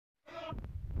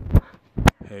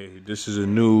Hey, this is a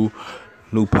new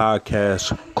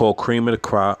podcast called Cream of the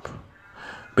Crop.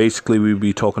 Basically, we'll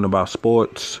be talking about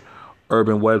sports,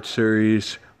 urban web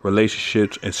series,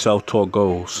 relationships, and self-taught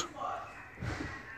goals.